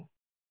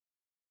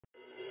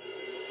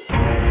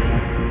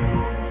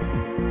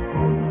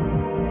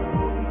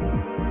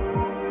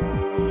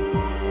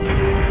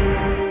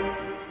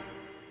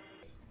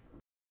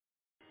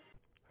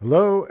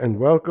Hello and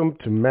welcome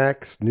to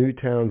Mac's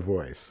Newtown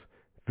Voice.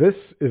 This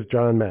is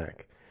John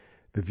Mack.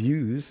 The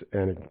views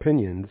and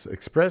opinions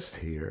expressed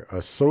here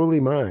are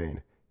solely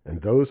mine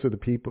and those of the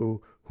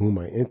people whom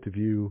I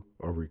interview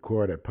or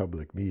record at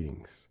public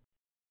meetings.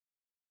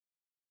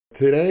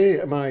 Today,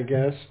 my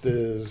guest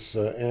is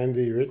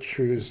Andy Rich,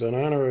 who's an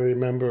honorary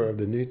member of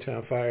the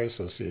Newtown Fire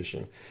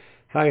Association.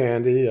 Hi,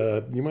 Andy.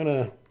 You want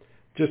to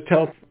just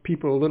tell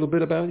people a little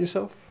bit about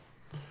yourself?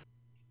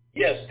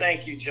 Yes,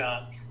 thank you,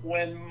 John.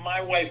 When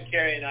my wife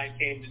Carrie and I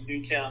came to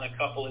Newtown a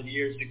couple of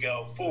years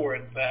ago,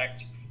 in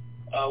fact,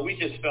 we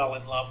just fell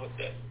in love with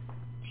it.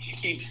 She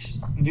keeps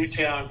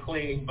Newtown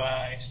clean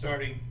by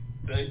starting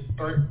the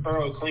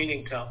Borough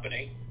Cleaning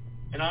Company,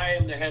 and I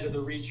am the head of the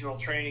Regional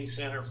Training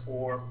Center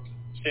for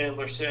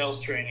Sandler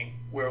Sales Training,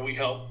 where we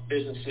help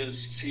businesses,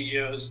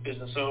 CEOs,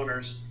 business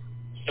owners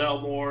sell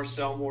more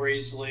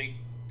easily,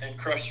 and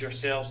crush their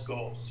sales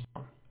goals.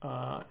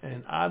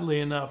 And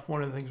oddly enough,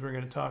 one of the things we're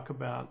going to talk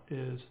about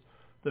is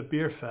the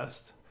Beer Fest,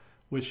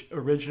 which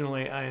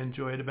originally I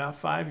enjoyed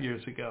about 5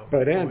 years ago.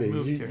 But Andy,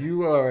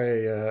 you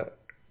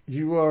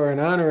are an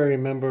honorary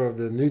member of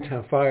the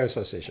Newtown Fire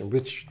Association,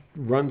 which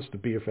runs the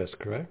Beer Fest,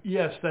 correct?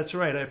 Yes, that's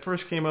right. I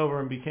first came over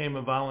and became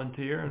a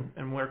volunteer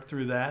and worked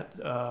through that.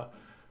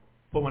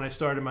 But when I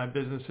started my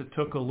business, it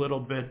took a little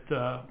bit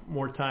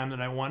more time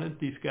than I wanted.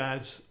 These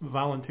guys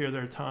volunteer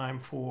their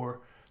time for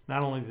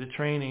not only the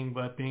training,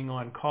 but being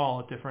on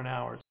call at different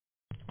hours.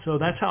 So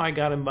that's how I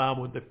got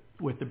involved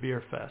with the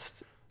Beer Fest.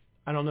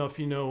 I don't know if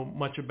you know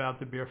much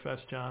about the Beer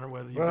Fest, John, or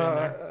whether you've been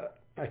there.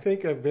 I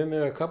think I've been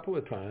there a couple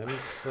of times.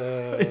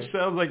 It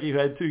sounds like you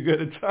had too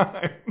good a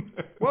time.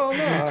 Well,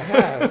 no, I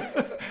have.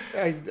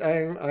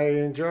 I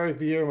enjoy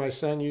beer. My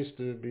son used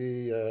to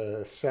be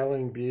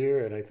selling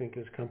beer, and I think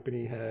his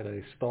company had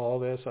a stall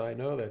there, so I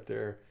know that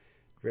there are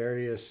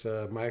various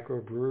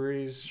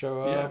microbreweries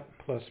show up,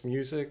 plus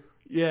music.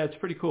 Yeah, it's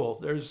pretty cool.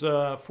 There's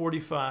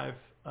 45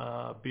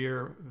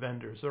 beer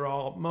vendors.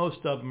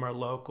 Most of them are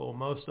local.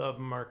 Most of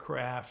them are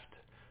craft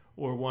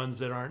or ones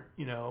that aren't,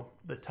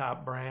 the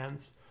top brands.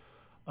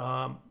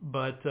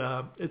 But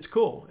it's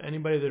cool.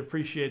 Anybody that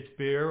appreciates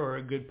beer or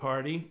a good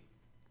party,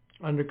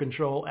 under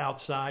control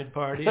outside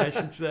party, I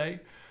should say,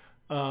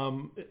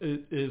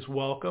 is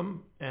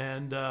welcome.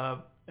 And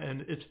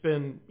it's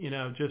been,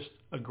 just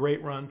a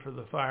great run for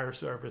the fire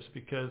service,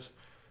 because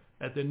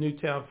at the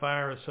Newtown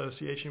Fire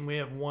Association, we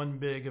have one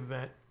big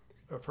event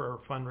for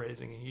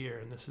fundraising a year,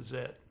 and this is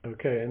it.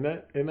 Okay, and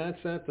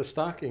that's at the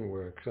Stocking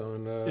Works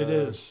on. It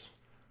is.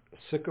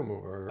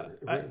 Sycamore.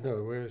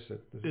 Where is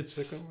it? Is it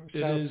Sycamore?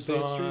 It is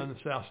on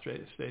South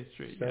State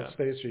Street. South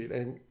State Street,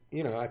 and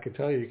I could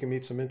tell you can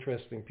meet some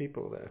interesting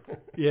people there.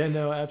 Yeah,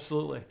 no,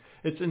 absolutely.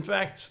 It's, in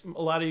fact,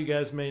 a lot of you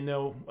guys may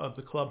know of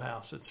the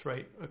clubhouse. It's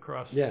right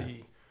across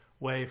the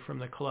way from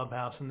the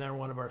clubhouse, and they're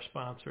one of our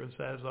sponsors,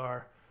 as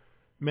are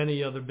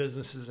many other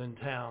businesses in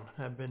town.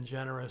 Have been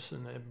generous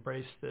and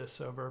embraced this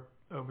over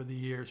the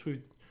years.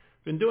 We've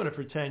been doing it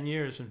for 10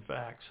 years, in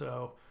fact.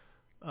 So.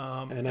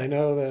 And I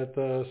know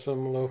that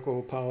some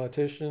local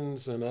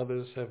politicians and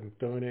others have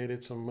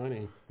donated some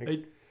money.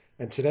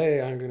 And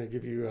today I'm going to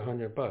give you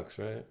 $100,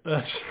 right?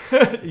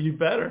 You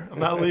better. I'm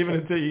not leaving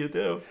until you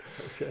do.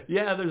 Okay.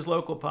 Yeah, there's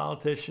local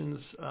politicians,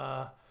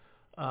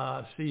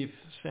 Steve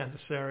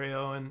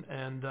Santasario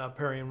and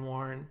Perry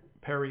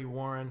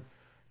Warren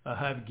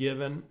have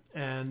given,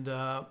 and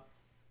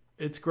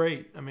it's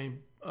great. I mean,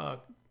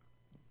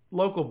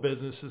 local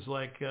businesses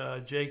like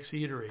Jake's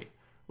Eatery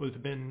has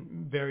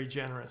been very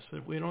generous.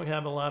 We don't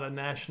have a lot of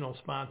national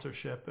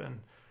sponsorship, and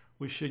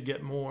we should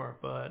get more.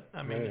 But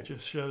I mean, It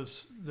just shows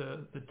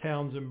the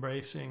town's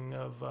embracing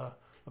of the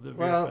Beer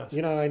Fest.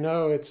 Well, I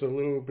know it's a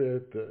little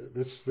bit.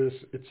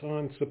 It's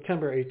on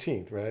September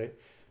 18th, right?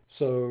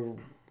 So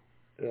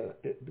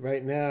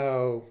right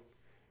now,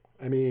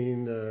 I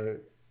mean, to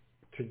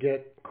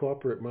get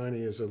corporate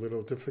money is a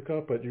little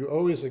difficult, but you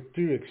always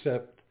do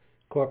accept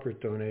corporate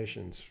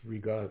donations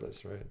regardless,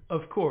 right?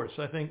 Of course.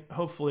 I think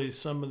hopefully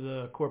some of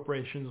the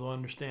corporations will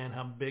understand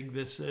how big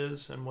this is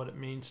and what it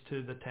means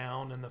to the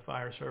town and the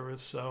fire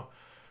service. So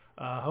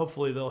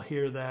hopefully they'll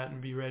hear that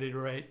and be ready to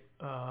write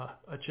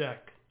a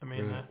check. I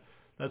mean,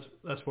 that's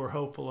what we're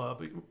hopeful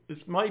of.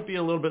 It might be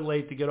a little bit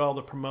late to get all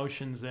the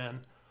promotions in.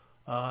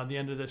 At the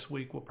end of this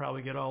week, we'll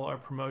probably get all our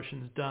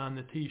promotions done,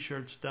 the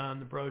T-shirts done,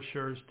 the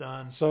brochures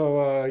done.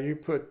 So you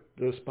put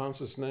the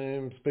sponsors'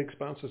 names, big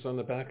sponsors, on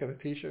the back of the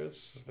T-shirts?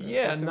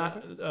 Yeah,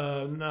 not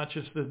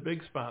just the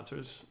big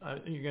sponsors.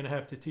 You're going to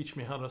have to teach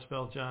me how to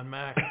spell John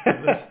Mack,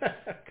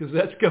 because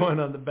that's going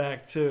on the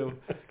back too.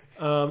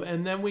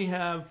 And then we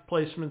have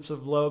placements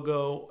of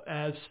logo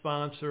as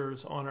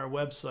sponsors on our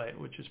website,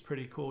 which is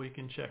pretty cool. You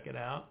can check it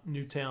out,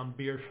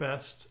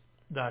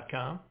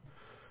 newtownbeerfest.com.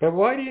 But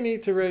why do you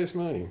need to raise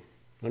money?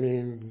 I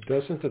mean,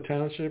 doesn't the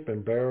township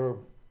and borough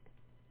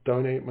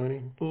donate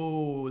money?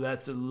 Oh,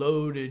 that's a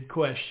loaded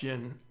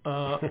question.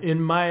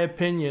 In my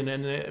opinion,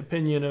 and the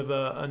opinion of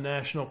a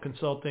national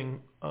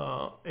consulting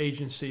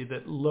agency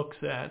that looks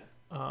at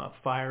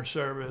fire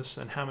service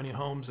and how many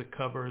homes it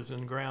covers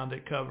and ground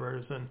it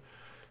covers and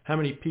how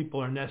many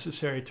people are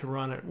necessary to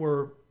run it.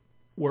 We're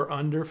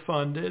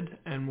underfunded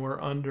and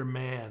we're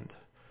undermanned.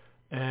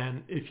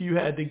 And if you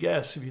had to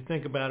guess, if you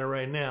think about it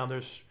right now,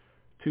 there's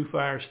 2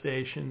 fire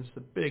stations,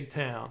 the big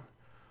town.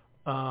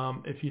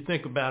 If you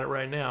think about it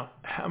right now,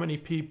 how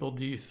many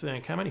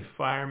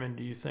firemen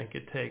do you think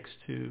it takes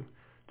to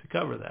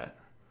cover that?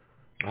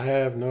 I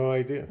have no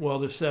idea. Well,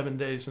 there's 7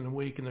 days in a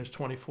week, and there's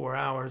 24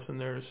 hours, and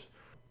there's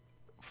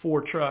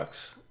 4 trucks,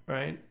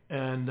 right?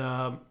 And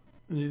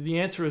the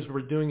answer is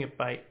we're doing it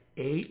by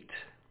 8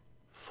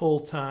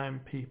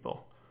 full-time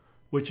people,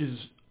 which is,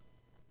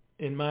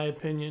 in my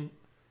opinion,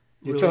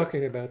 you're really,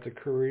 talking about the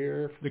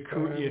career.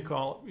 You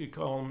call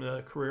them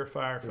the career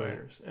firefighters, right.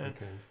 And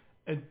okay.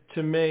 and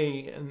to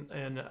me,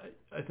 and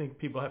I think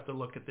people have to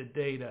look at the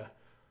data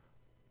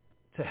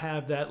to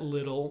have that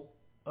little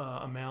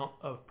amount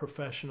of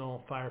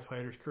professional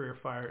firefighters, career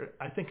fire.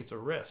 I think it's a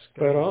risk.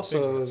 But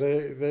also,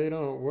 they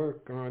don't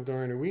work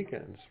during the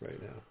weekends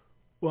right now.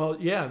 Well,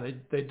 yeah,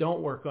 they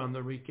don't work on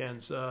the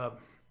weekends,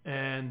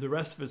 and the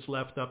rest of it's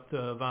left up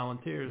to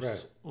volunteers right.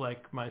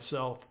 like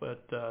myself,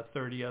 but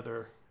 30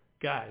 other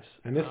guys.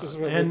 And this is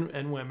what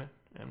and women.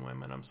 And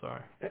women, I'm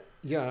sorry.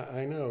 Yeah,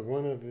 I know.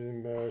 One of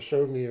them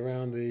showed me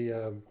around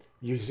the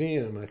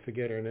museum. I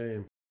forget her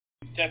name.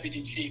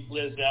 Deputy Chief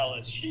Liz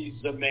Ellis.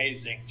 She's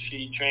amazing.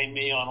 She trained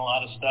me on a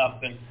lot of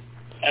stuff and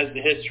has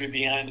the history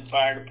behind the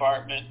fire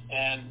department.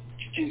 And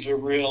she's a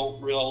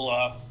real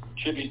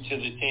tribute to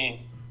the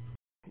team.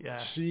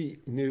 Yeah. She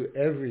knew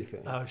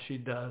everything. Oh, she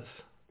does.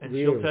 And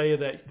really? She'll tell you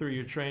that through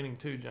your training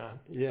too, John.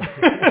 Yeah.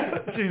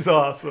 She's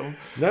awesome.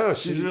 No,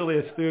 she's really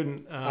a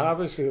student.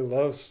 Obviously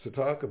loves to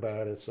talk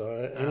about it.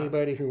 So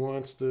anybody who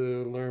wants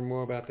to learn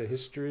more about the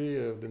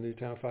history of the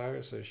Newtown Fire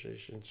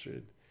Association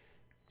should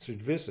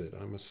visit.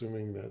 I'm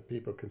assuming that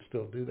people can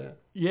still do that.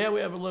 Yeah, we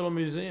have a little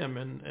museum,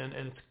 and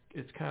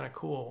it's kind of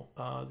cool.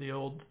 The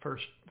old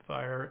first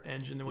fire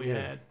engine that we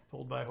had,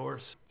 pulled by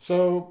horse.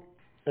 So,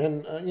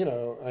 and I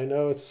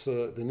know it's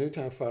the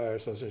Newtown Fire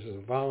Association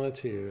of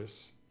volunteers.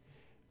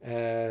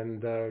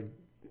 And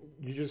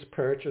you just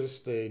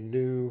purchased a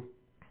new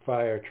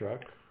fire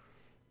truck,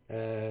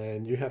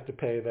 and you have to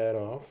pay that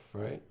off,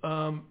 right?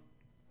 I'm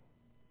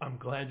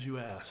glad you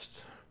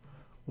asked.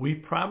 We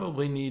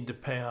probably need to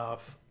pay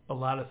off a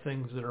lot of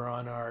things that are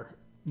on our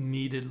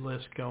needed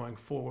list going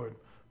forward.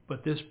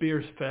 But this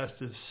Beers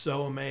Fest is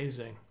so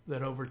amazing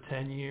that over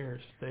 10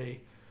 years they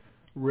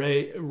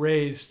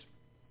raised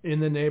in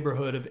the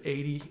neighborhood of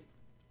 80%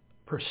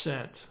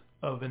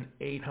 of an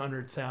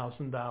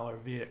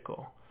 $800,000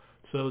 vehicle.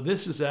 So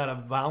this is out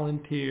of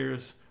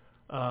volunteers,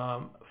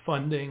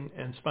 funding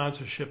and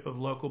sponsorship of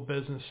local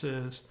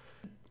businesses.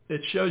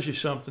 It shows you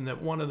something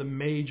that one of the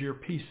major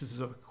pieces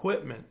of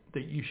equipment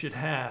that you should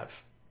have,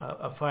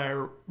 a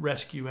fire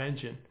rescue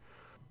engine,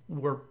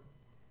 we're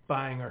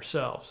buying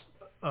ourselves.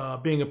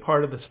 Being a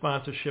part of the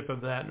sponsorship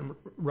of that and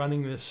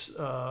running this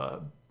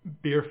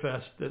beer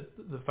fest that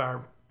the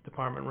fire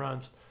department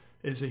runs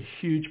is a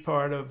huge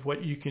part of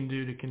what you can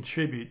do to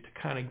contribute to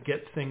kind of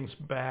get things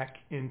back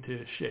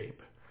into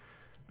shape.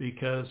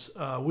 Because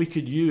we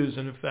could use,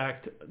 and in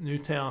fact,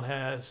 Newtown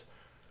has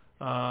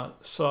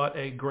sought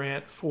a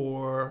grant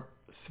for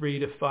 3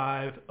 to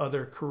 5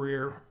 other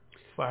career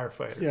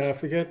firefighters. Yeah, I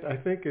forget. I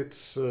think it's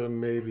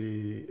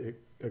maybe,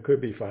 it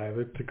could be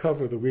 5, to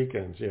cover the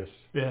weekends, yes.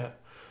 Yeah.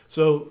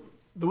 So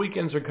the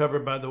weekends are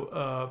covered by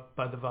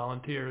the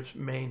volunteers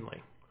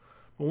mainly.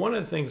 But one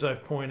of the things I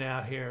point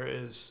out here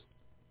is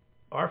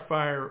our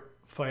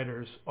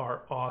firefighters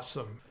are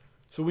awesome.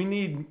 So we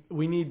need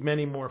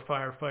many more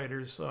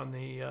firefighters on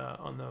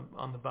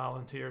the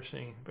volunteer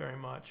scene, very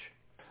much.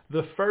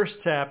 The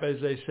first tap, as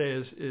they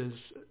say, is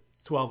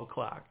 12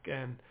 o'clock,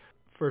 and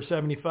for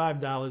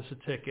 $75 a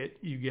ticket,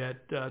 you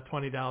get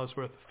 $20 worth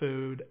of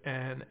food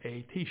and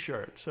a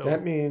T-shirt. So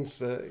that means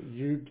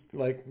you,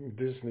 like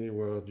Disney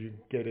World, you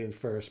get in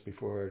first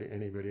before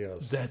anybody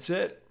else. That's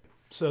it.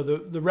 So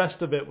the rest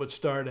of it would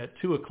start at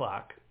 2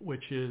 o'clock,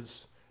 which is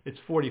it's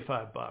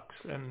 $45,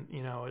 and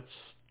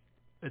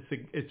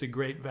it's a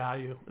great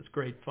value. It's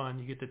great fun.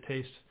 You get to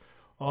taste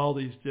all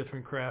these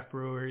different craft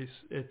breweries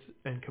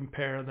and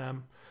compare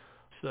them.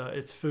 So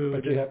it's food.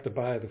 But you have to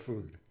buy the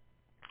food.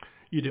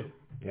 You do.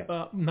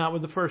 Yeah. Not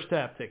with the first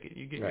tap ticket.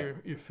 You get right.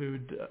 your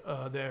food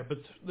there. But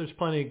there's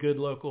plenty of good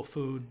local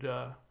food.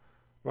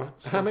 Well,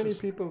 how many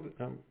people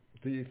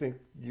do you think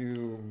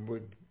you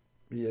would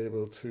be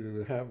able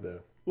to have there?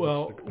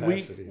 Well,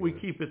 we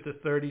keep it to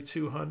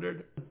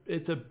 3,200.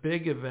 It's a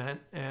big event,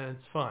 and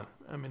it's fun.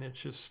 I mean, it's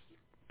just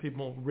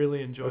people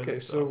really enjoy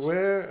themselves. Okay, so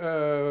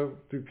where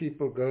do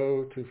people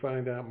go to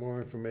find out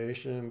more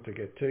information, to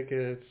get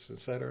tickets,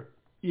 etc.?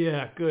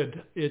 Yeah,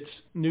 good. It's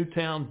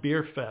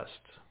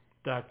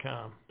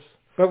newtownbeerfest.com.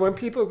 But when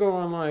people go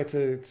online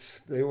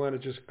they want to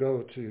just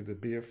go to the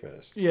Beer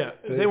Fest. Yeah,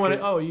 they want to.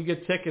 Oh, you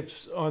get tickets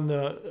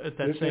at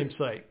that same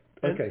site.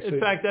 Okay, in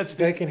fact,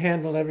 they can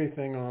handle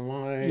everything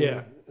online.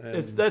 Yeah,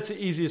 that's the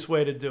easiest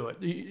way to do it.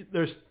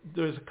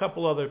 There's a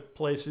couple other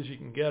places you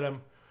can get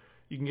them.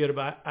 You can get them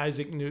at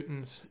Isaac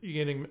Newton's.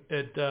 You can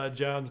get them at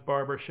John's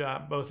Barber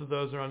Shop. Both of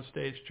those are on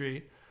State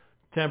Street.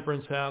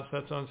 Temperance House,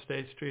 that's on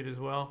State Street as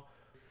well.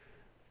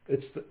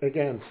 It's,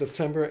 again,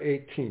 September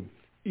 18th.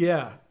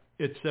 Yeah,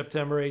 it's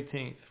September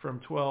 18th from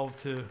 12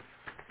 to,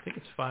 I think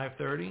it's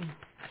 5:30,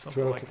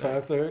 something 12 like to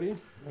that. 5:30?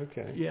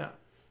 Okay. Yeah.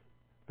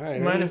 All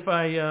right. Mind if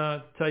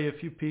I tell you a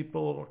few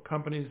people or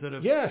companies that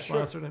have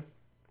sponsored it?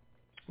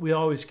 We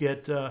always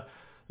get the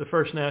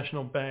First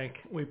National Bank.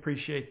 We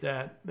appreciate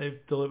that. They've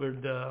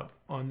delivered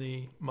on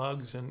the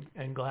mugs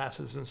and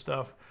glasses and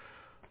stuff.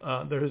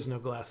 There is no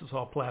glasses,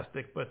 all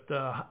plastic, but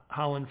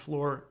Holland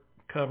Floor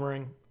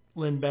Covering,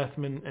 Lynn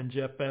Bethman and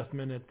Jeff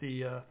Bethman at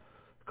the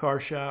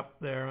car shop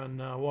there on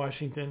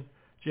Washington.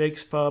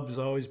 Jake's Pub has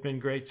always been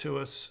great to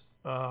us.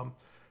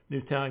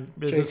 Newtown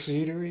Business. Jake's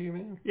Eatery, you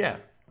mean? Yeah.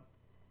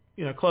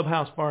 You know,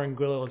 Clubhouse Bar and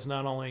Grill is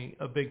not only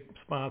a big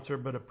sponsor,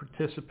 but a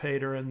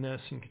participator in this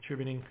and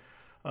contributing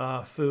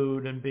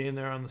food and being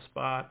there on the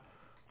spot.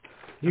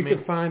 You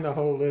can find the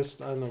whole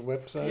list on the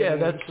website. Yeah,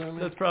 that's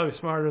probably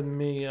smarter than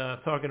me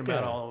talking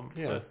about all of them.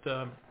 Yeah.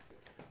 But,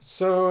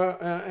 so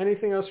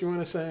anything else you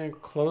want to say in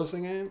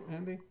closing,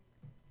 Andy?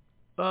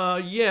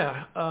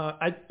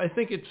 I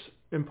think it's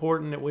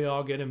important that we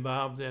all get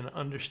involved in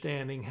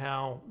understanding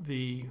how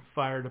the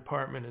fire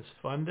department is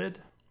funded.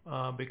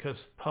 Because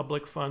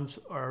public funds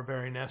are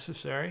very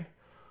necessary.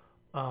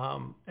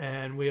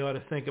 And we ought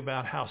to think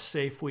about how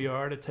safe we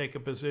are to take a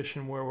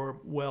position where we're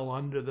well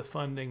under the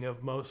funding of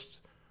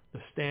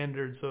the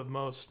standards of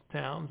most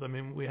towns. I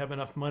mean, we have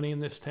enough money in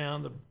this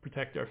town to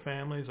protect our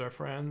families, our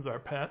friends, our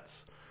pets.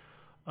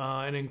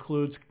 It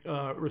includes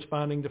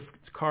responding to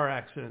car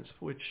accidents,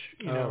 which,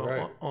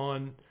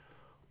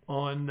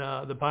 on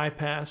the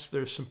bypass,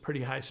 there's some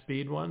pretty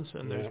high-speed ones,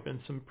 and there's been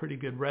some pretty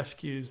good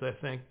rescues, I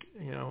think,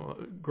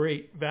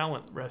 great,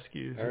 valiant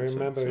rescues. I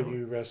remember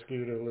you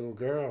rescued a little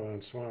girl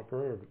on Swamp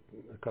Road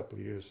a couple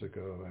of years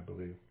ago, I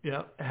believe.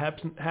 Yeah,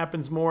 it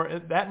happens more.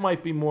 That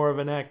might be more of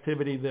an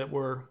activity that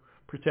we're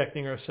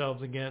protecting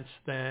ourselves against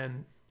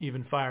than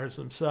even fires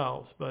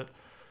themselves. But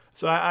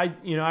so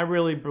I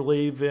really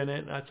believe in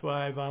it. That's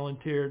why I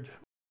volunteered.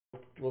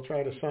 We'll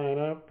try to sign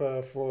up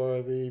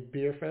for the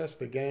Beer Fest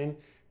again.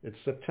 It's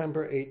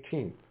September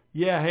 18th.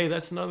 Yeah, hey,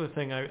 that's another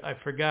thing I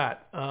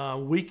forgot.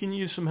 We can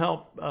use some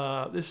help.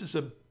 This is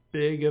a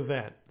big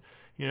event.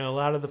 A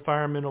lot of the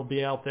firemen will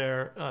be out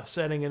there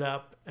setting it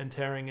up and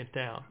tearing it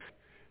down.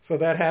 So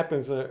that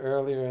happens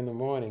earlier in the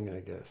morning, I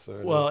guess.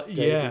 Or well,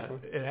 yeah,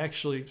 it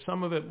actually,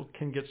 some of it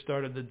can get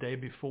started the day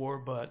before,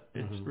 but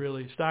it's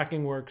really,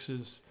 Stocking Works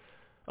is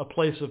a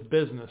place of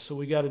business, so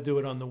we got to do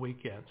it on the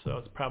weekend. So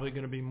it's probably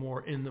going to be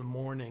more in the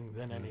morning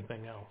than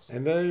anything else.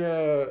 And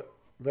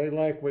they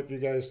like what you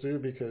guys do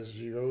because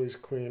you always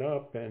clean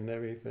up and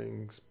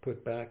everything's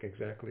put back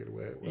exactly the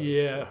way it was.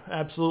 Yeah,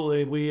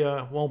 absolutely. We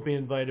won't be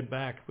invited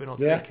back if we don't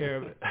take care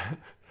of it.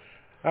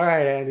 All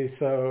right, Andy.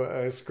 So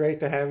it's great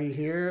to have you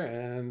here,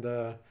 and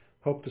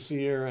hope to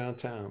see you around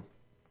town.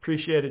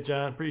 Appreciate it,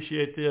 John.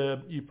 Appreciate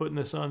you putting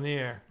this on the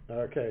air.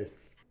 Okay.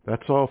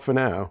 That's all for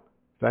now.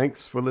 Thanks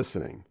for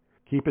listening.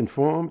 Keep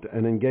informed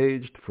and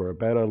engaged for a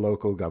better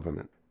local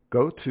government.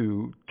 Go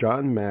to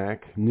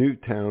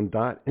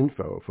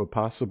johnmacnewtown.info for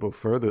possible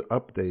further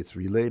updates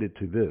related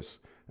to this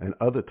and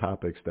other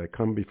topics that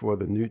come before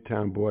the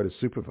Newtown Board of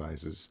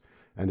Supervisors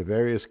and the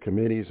various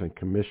committees and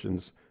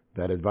commissions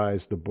that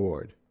advise the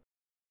board.